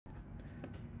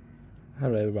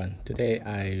Hello everyone, today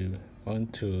I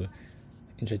want to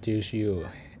introduce you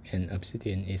an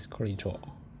Obsidian Excalidraw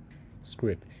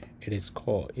script. It is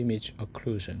called image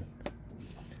occlusion.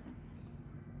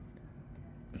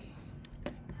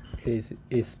 It is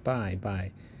inspired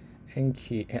by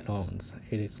Anki add-ons.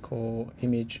 It is called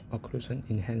image occlusion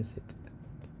enhanced.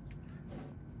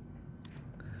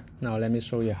 Now let me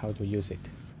show you how to use it.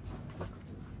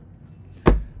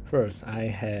 First, I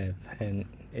have an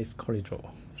Excalidraw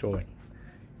drawing.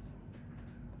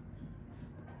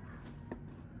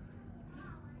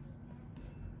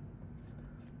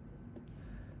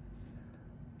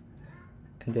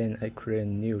 And then I create a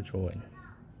new drawing.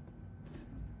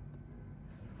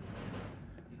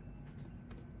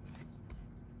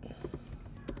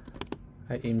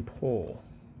 I import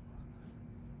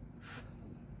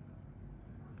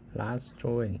last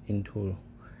drawing into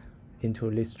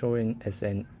this drawing as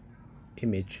an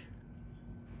image.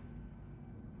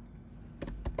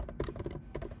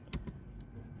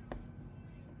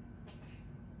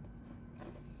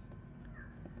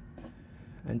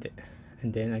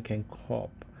 And then I can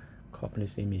crop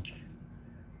this image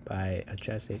by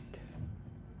adjust it.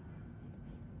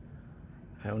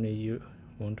 I only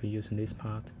want to use this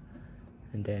part,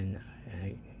 and then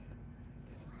I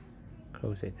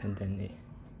close it, and then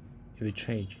it will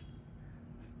change.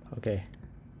 Okay.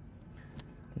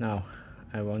 Now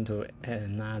I want to add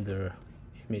another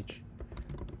image.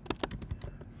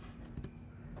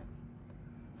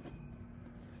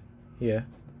 Here.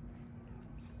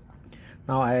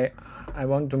 Now I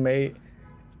want to make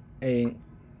an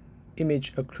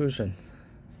image occlusion,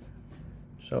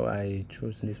 so I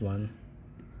choose this one.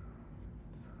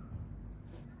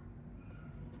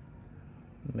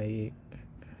 Make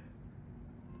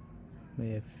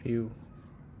a few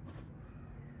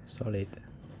solid.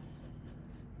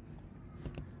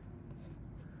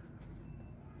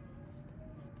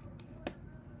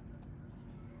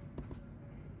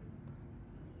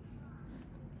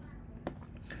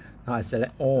 Now I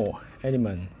select all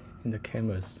elements in the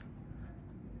canvas,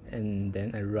 and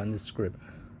then I run the script.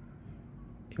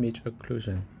 Image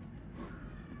occlusion.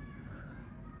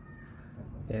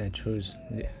 Then I choose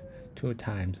the 2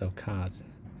 types of cards.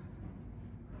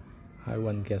 Buy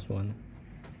one get one.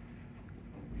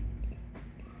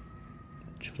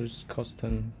 Choose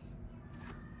custom.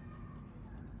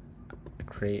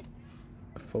 Create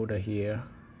a folder here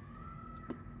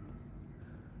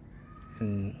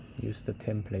and use the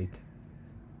template.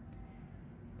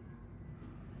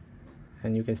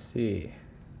 And you can see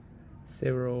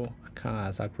several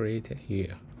cards are created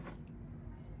here.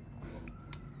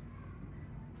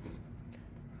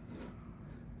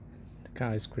 The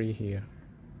card is created here.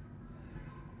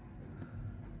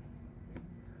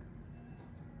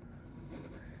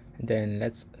 And then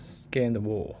let's scan the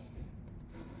wall.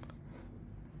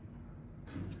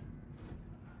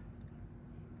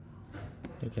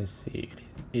 You can see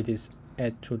it is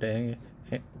added to the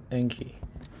Anki.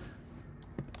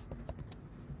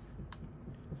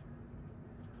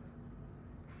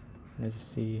 Let's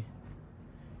see.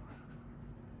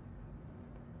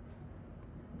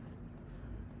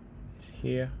 It's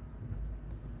here.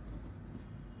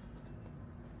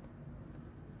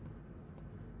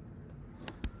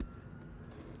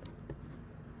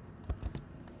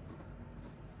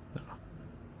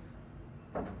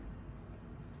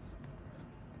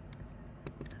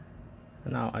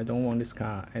 Now I don't want this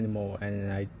card anymore,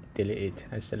 and I delete it.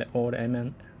 I select all the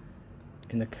element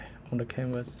on the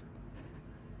canvas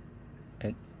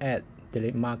and add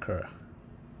delete marker.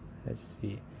 Let's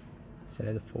see,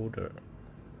 select the folder,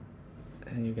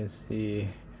 and you can see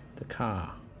the card.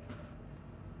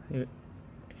 It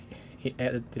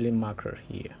added delete marker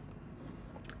here,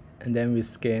 and then we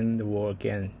scan the wall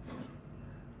again.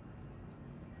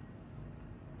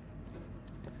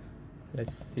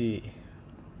 Let's see.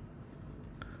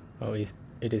 Oh, it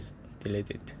is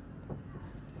deleted.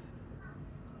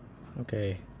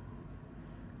 Okay.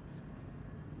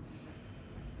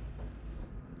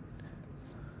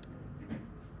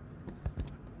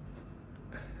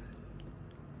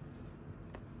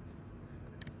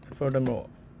 Furthermore,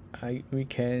 we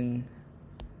can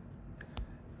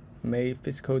make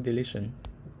physical deletion.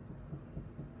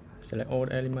 Select all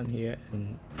elements here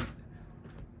and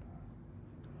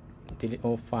delete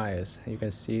all files. You can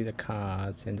see the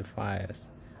cards and the files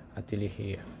are deleted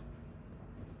here.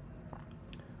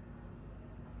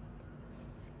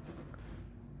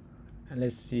 And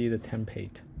let's see the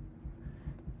template.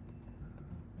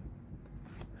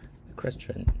 The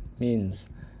question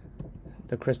means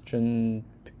the question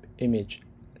image.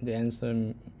 The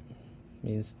answer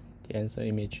means the answer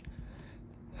image.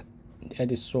 The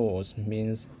edit source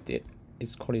means the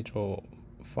Excalidraw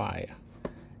file,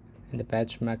 and the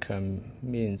batch marker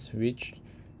means which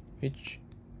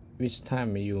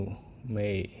time you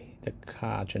made the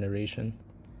car generation.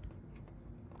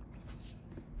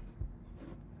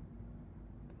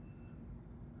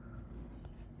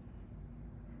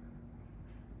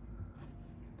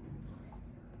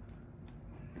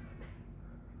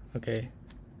 Okay.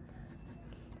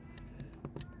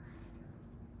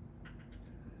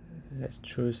 Let's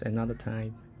choose another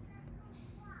time.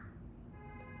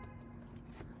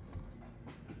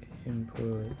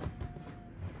 Input.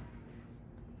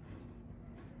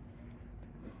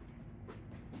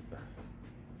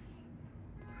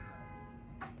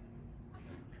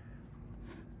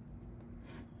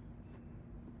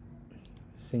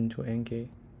 Sync to Anki.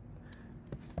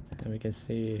 And we can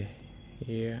see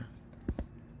here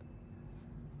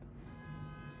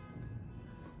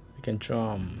we can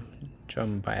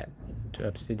jump back to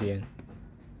Obsidian.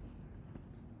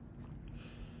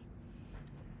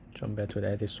 Jump back to the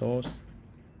edit source.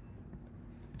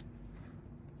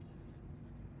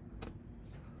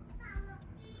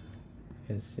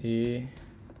 And see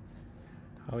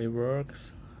how it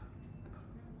works.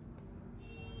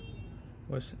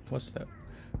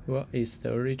 What is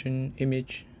the origin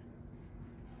image?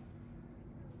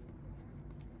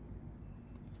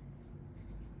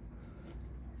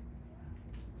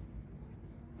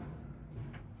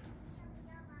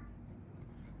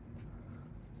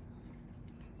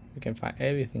 You can find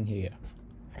everything here.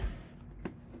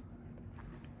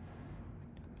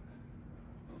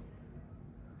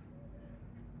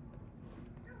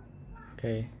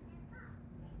 Okay,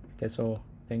 that's all.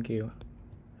 Thank you.